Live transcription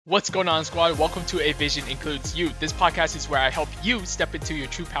What's going on, squad? Welcome to A Vision Includes You. This podcast is where I help you step into your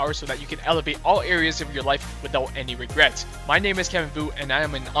true power so that you can elevate all areas of your life without any regrets. My name is Kevin Vu, and I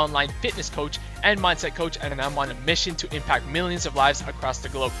am an online fitness coach and mindset coach, and I'm on a mission to impact millions of lives across the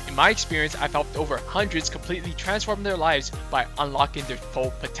globe. In my experience, I've helped over hundreds completely transform their lives by unlocking their full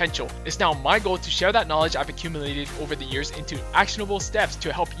potential. It's now my goal to share that knowledge I've accumulated over the years into actionable steps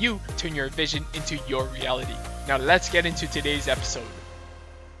to help you turn your vision into your reality. Now let's get into today's episode.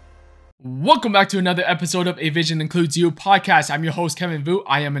 Welcome back to another episode of A Vision Includes You podcast. I'm your host, Kevin Vu.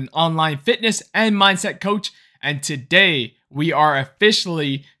 I am an online fitness and mindset coach. And today we are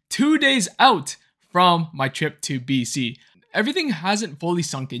officially 2 days out from my trip to BC. Everything hasn't fully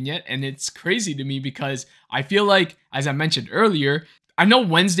sunk in yet. And it's crazy to me because I feel like, as I mentioned earlier, I know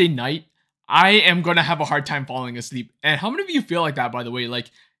Wednesday night, I am going to have a hard time falling asleep. And how many of you feel like that, by the way? Like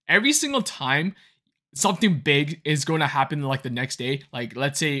every single time something big is going to happen like the next day, like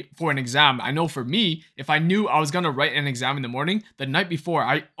let's say for an exam. I know for me, if I knew I was going to write an exam in the morning, the night before,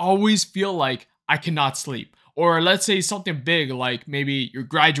 I always feel like I cannot sleep. Or let's say something big, like maybe you're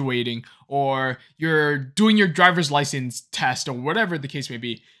graduating or you're doing your driver's license test or whatever the case may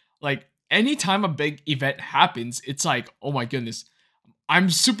be. Like anytime a big event happens, it's like, oh my goodness, I'm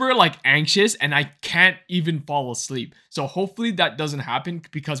super anxious and I can't even fall asleep. So hopefully that doesn't happen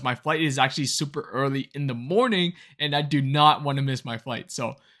because my flight is actually super early in the morning and I do not want to miss my flight.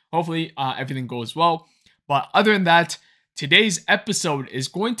 So hopefully everything goes well. But other than that, today's episode is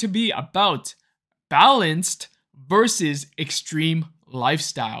going to be about balanced versus extreme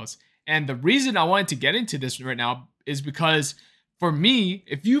lifestyles. And the reason I wanted to get into this right now is because for me,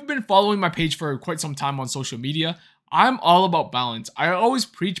 if you've been following my page for quite some time on social media, I'm all about balance. I always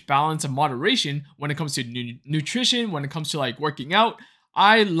preach balance and moderation when it comes to nutrition, when it comes to working out.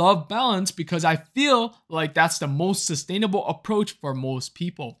 I love balance because I feel like that's the most sustainable approach for most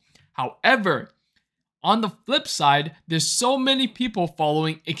people. However, on the flip side, there's so many people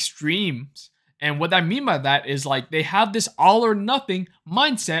following extremes. And what I mean by that is they have this all or nothing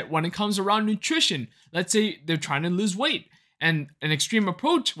mindset when it comes around nutrition. Let's say they're trying to lose weight, and an extreme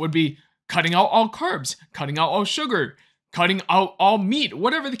approach would be cutting out all carbs, cutting out all sugar, cutting out all meat,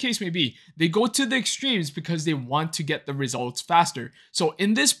 whatever the case may be. They go to the extremes because they want to get the results faster. So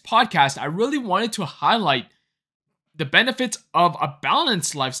in this podcast, I really wanted to highlight the benefits of a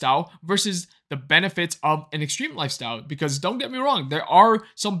balanced lifestyle versus the benefits of an extreme lifestyle. Because don't get me wrong, there are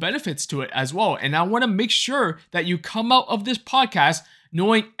some benefits to it as well. And I want to make sure that you come out of this podcast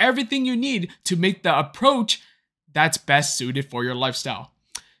knowing everything you need to make the approach that's best suited for your lifestyle.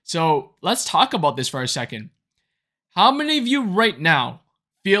 So let's talk about this for a second. How many of you right now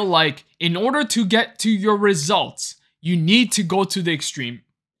feel like in order to get to your results, you need to go to the extreme?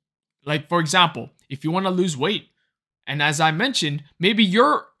 Like, for example, if you want to lose weight, and as I mentioned, maybe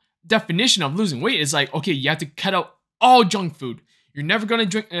your definition of losing weight is okay, you have to cut out all junk food. You're never going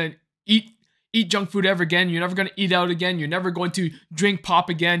to eat junk food ever again. You're never going to eat out again. You're never going to drink pop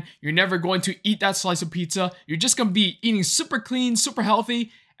again. You're never going to eat that slice of pizza. You're just going to be eating super clean, super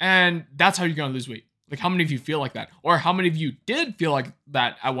healthy. And that's how you're going to lose weight. How many of you feel like that? Or how many of you did feel like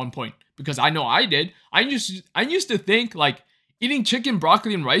that at one point? Because I know I did. I used to think eating chicken,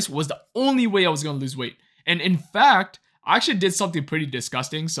 broccoli, and rice was the only way I was going to lose weight. And in fact, I actually did something pretty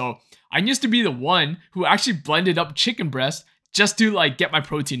disgusting. So I used to be the one who actually blended up chicken breast just to get my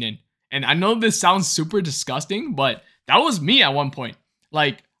protein in. And I know this sounds super disgusting, but that was me at one point.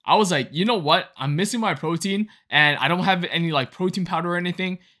 I was you know what? I'm missing my protein and I don't have any protein powder or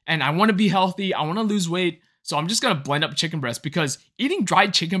anything. And I want to be healthy. I want to lose weight. So I'm just going to blend up chicken breast because eating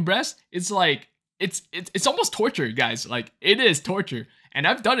dried chicken breast, it's it's almost torture, guys. It is torture. And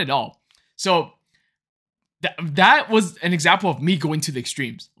I've done it all. So that was an example of me going to the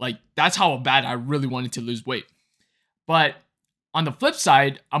extremes. That's how bad I really wanted to lose weight. But on the flip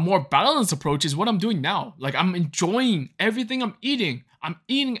side, a more balanced approach is what I'm doing now. I'm enjoying everything I'm eating. I'm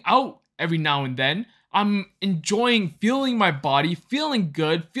eating out every now and then. I'm enjoying feeling my body, feeling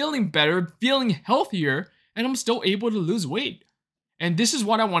good, feeling better, feeling healthier, and I'm still able to lose weight. And this is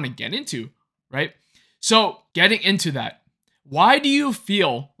what I want to get into, right? So getting into that, why do you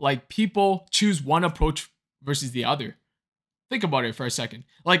feel like people choose one approach versus the other? Think about it for a second.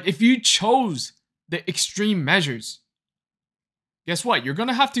 If you chose the extreme measures, guess what? You're going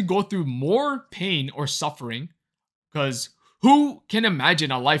to have to go through more pain or suffering because who can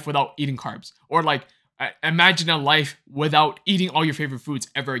imagine a life without eating carbs? Or imagine a life without eating all your favorite foods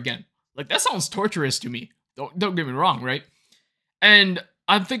ever again? That sounds torturous to me. Don't get me wrong, right? And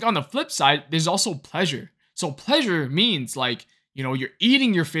I think on the flip side, there's also pleasure. So pleasure means you're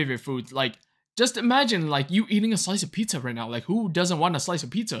eating your favorite foods. just imagine like you eating a slice of pizza right now. Like who doesn't want a slice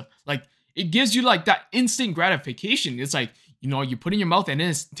of pizza? Like it gives you like that instant gratification. It's like, you put it in your mouth and then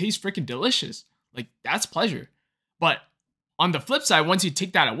it tastes freaking delicious. Like that's pleasure. But on the flip side, once you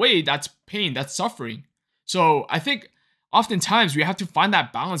take that away, that's pain, that's suffering. So I think oftentimes we have to find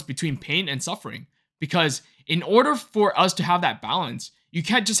that balance between pain and suffering, because in order for us to have that balance, you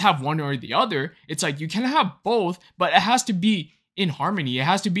can't just have one or the other. It's like you can have both, but it has to be in harmony. It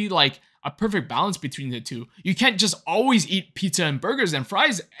has to be like a perfect balance between the two. You can't just always eat pizza and burgers and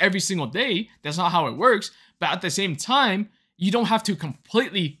fries every single day. That's not how it works. But at the same time, you don't have to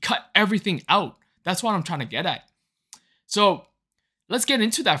completely cut everything out. That's what I'm trying to get at. So let's get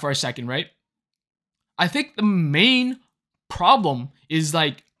into that for a second, right? I think the main problem is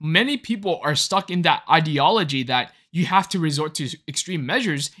like many people are stuck in that ideology that you have to resort to extreme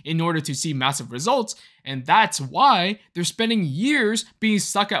measures in order to see massive results. And that's why they're spending years being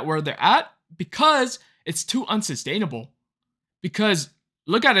stuck at where they're at, because it's too unsustainable. Because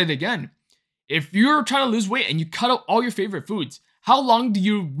look at it again. If you're trying to lose weight and you cut out all your favorite foods, how long do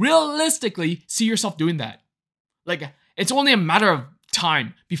you realistically see yourself doing that? Like, it's only a matter of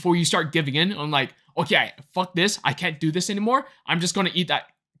time before you start giving in on like, okay, fuck this. I can't do this anymore. I'm just going to eat that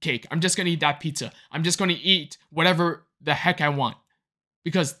cake. I'm just going to eat that pizza. I'm just going to eat whatever the heck I want.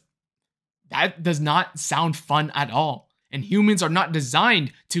 Because that does not sound fun at all. And humans are not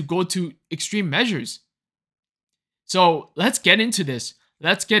designed to go to extreme measures. So let's get into this.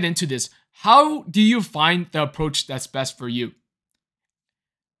 How do you find the approach that's best for you?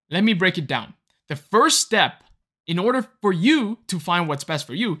 Let me break it down. The first step in order for you to find what's best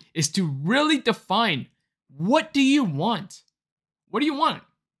for you is to really define, what do you want? What do you want?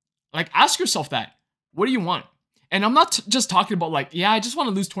 Like, ask yourself that. What do you want? And I'm not just talking about like, yeah, I just want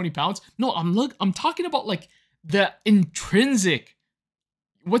to lose 20 pounds. No, I'm talking about like the intrinsic.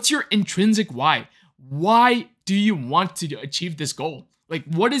 What's your intrinsic why? Why do you want to achieve this goal? Like,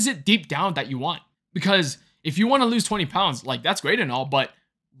 what is it deep down that you want? Because if you want to lose 20 pounds, like that's great and all, but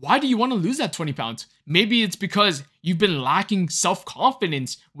why do you want to lose that 20 pounds? Maybe it's because you've been lacking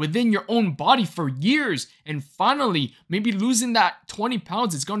self-confidence within your own body for years. And finally, maybe losing that 20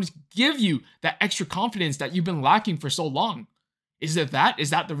 pounds is going to give you that extra confidence that you've been lacking for so long. Is it that?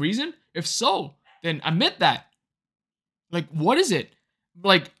 Is that the reason? If so, then admit that. Like, what is it?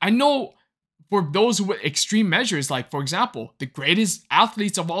 Like, I know for those with extreme measures, like for example, the greatest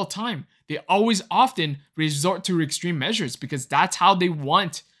athletes of all time, they always often resort to extreme measures because that's how they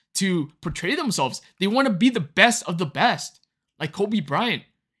want to portray themselves. They want to be the best of the best. Like Kobe Bryant,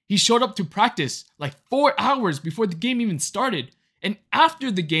 he showed up to practice like 4 hours before the game even started. And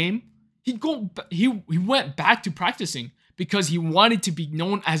after the game, he went back to practicing because he wanted to be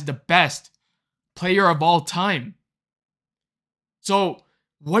known as the best player of all time. So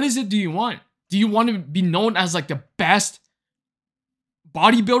what is it do you want? Do you want to be known as like the best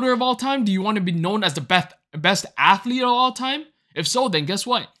bodybuilder of all time? Do you want to be known as the best athlete of all time? If so, then guess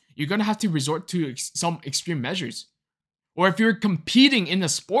what? You're going to have to resort to some extreme measures. Or if you're competing in a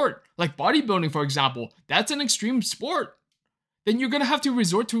sport, like bodybuilding, for example, that's an extreme sport. Then you're going to have to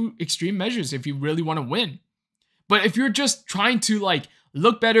resort to extreme measures if you really want to win. But if you're just trying to like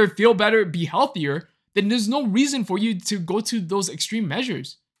look better, feel better, be healthier, then there's no reason for you to go to those extreme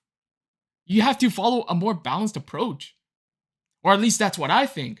measures. You have to follow a more balanced approach. Or at least that's what I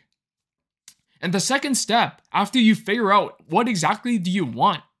think. And the second step, after you figure out what exactly do you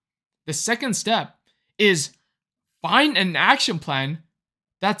want, the second step is find an action plan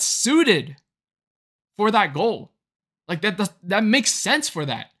that's suited for that goal. Like that makes sense for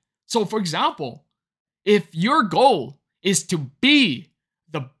that. So for example, if your goal is to be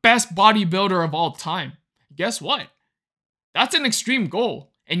the best bodybuilder of all time, guess what? That's an extreme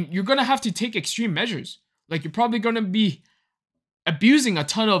goal. And you're going to have to take extreme measures. Like you're probably going to be abusing a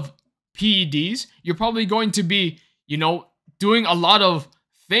ton of PEDs. You're probably going to be, doing a lot of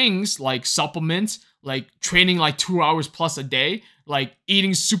things like supplements, like training like 2 hours plus a day, like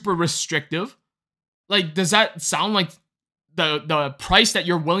eating super restrictive. Like, does that sound like the price that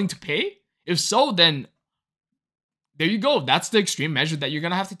you're willing to pay? If so, then there you go. That's the extreme measure that you're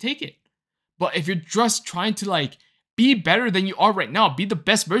going to have to take it. But if you're just trying to like be better than you are right now, be the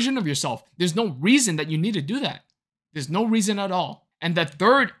best version of yourself, there's no reason that you need to do that. There's no reason at all. And the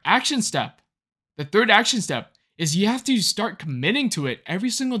third action step is you have to start committing to it every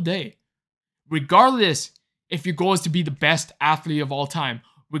single day. Regardless if your goal is to be the best athlete of all time,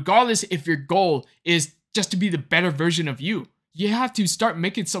 regardless if your goal is just to be the better version of you, you have to start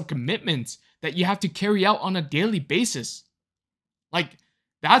making some commitments that you have to carry out on a daily basis. Like,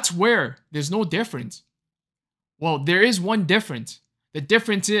 that's where there's no difference. Well, there is one difference. The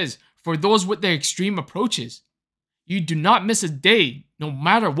difference is for those with the extreme approaches. You do not miss a day, no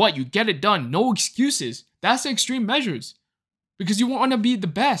matter what. You get it done. No excuses. That's the extreme measures. Because you want to be the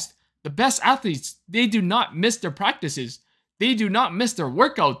best. The best athletes, they do not miss their practices. They do not miss their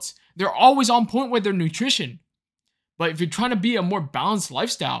workouts. They're always on point with their nutrition. But if you're trying to be a more balanced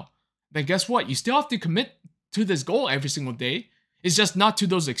lifestyle, then guess what? You still have to commit to this goal every single day. It's just not to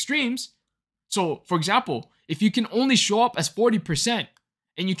those extremes. So, for example, if you can only show up as 40%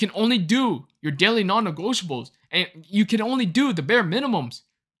 and you can only do your daily non-negotiables and you can only do the bare minimums,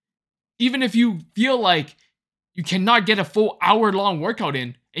 even if you feel like you cannot get a full hour-long workout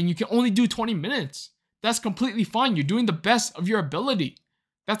in and you can only do 20 minutes, that's completely fine. You're doing the best of your ability.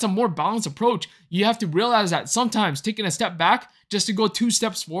 That's a more balanced approach. You have to realize that sometimes taking a step back just to go 2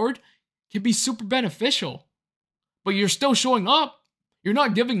 steps forward can be super beneficial. But you're still showing up. You're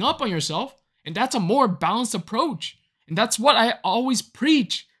not giving up on yourself. And that's a more balanced approach. And that's what I always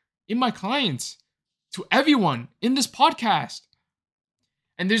preach in my clients, to everyone in this podcast.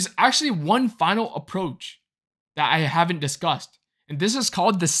 And there's actually one final approach that I haven't discussed. And this is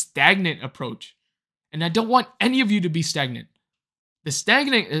called the stagnant approach. And I don't want any of you to be stagnant. The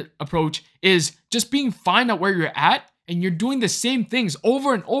stagnant approach is just being fine at where you're at and you're doing the same things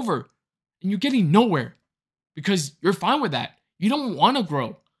over and over and you're getting nowhere because you're fine with that. You don't want to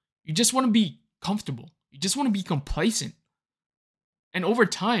grow. You just want to be comfortable. You just want to be complacent. And over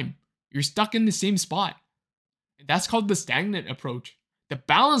time, you're stuck in the same spot. And that's called the stagnant approach. The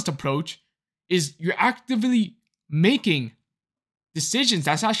balanced approach is you're actively making decisions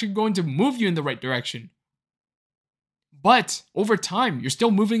that's actually going to move you in the right direction. But over time, you're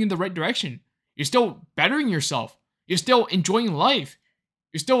still moving in the right direction. You're still bettering yourself. You're still enjoying life.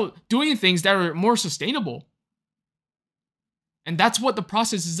 You're still doing things that are more sustainable. And that's what the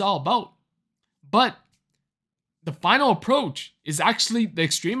process is all about. But the final approach is actually the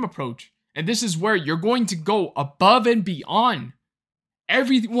extreme approach. And this is where you're going to go above and beyond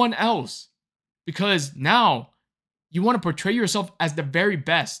everyone else. Because now you want to portray yourself as the very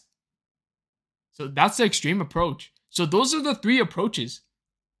best. So that's the extreme approach. So those are the 3 approaches.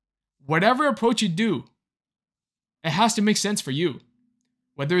 Whatever approach you do, it has to make sense for you.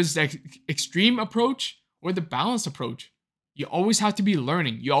 Whether it's the extreme approach or the balanced approach, you always have to be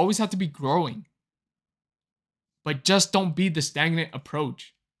learning. You always have to be growing. But just don't be the stagnant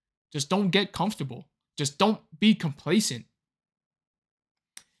approach. Just don't get comfortable. Just don't be complacent.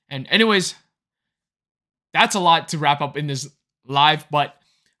 And anyways, that's a lot to wrap up in this live, but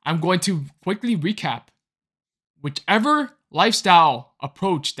I'm going to quickly recap. Whichever lifestyle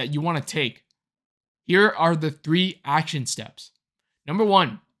approach that you want to take, here are the 3 action steps. Number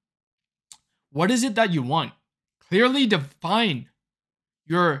 1, what is it that you want? Clearly define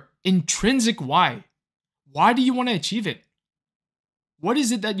your intrinsic why. Why do you want to achieve it? What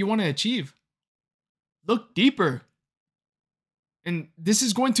is it that you want to achieve? Look deeper. And this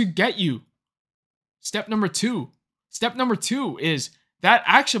is going to get you. Step number 2. Step number 2 is that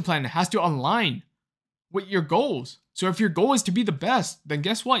action plan has to align with your goals. So if your goal is to be the best, then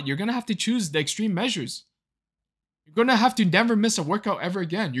guess what? You're going to have to choose the extreme measures. You're going to have to never miss a workout ever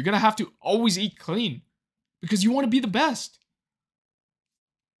again. You're going to have to always eat clean because you want to be the best.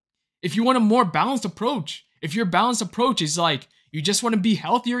 If you want a more balanced approach, if your balanced approach is like you just want to be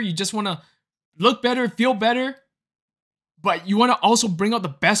healthier, you just want to look better, feel better, but you want to also bring out the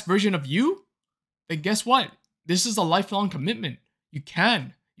best version of you, then guess what? This is a lifelong commitment. You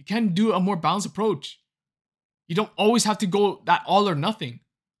can do a more balanced approach. You don't always have to go that all or nothing.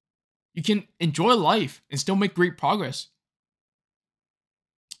 You can enjoy life and still make great progress.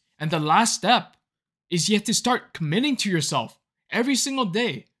 And the last step is you have to start committing to yourself every single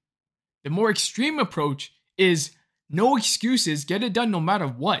day. The more extreme approach is no excuses, get it done no matter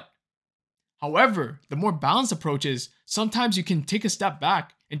what. However, the more balanced approach is sometimes you can take a step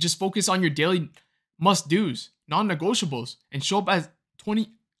back and just focus on your daily must-dos, non-negotiables, and show up at 20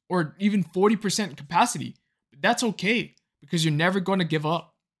 or even 40% capacity. But that's okay because you're never going to give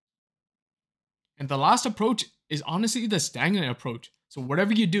up. And the last approach is honestly the stagnant approach. So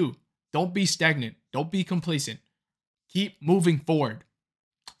whatever you do, don't be stagnant. Don't be complacent. Keep moving forward.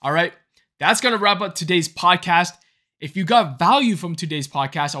 All right, that's going to wrap up today's podcast. If you got value from today's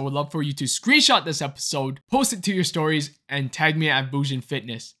podcast, I would love for you to screenshot this episode, post it to your stories, and tag me at Vusion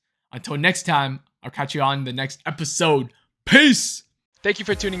Fitness. Until next time, I'll catch you on the next episode. Peace! Thank you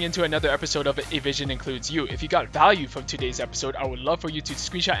for tuning in to another episode of A Vision Includes You. If you got value from today's episode, I would love for you to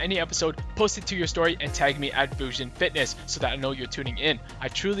screenshot any episode, post it to your story, and tag me at Vusion Fitness so that I know you're tuning in. I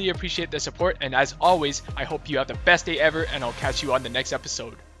truly appreciate the support, and as always, I hope you have the best day ever, and I'll catch you on the next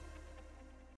episode.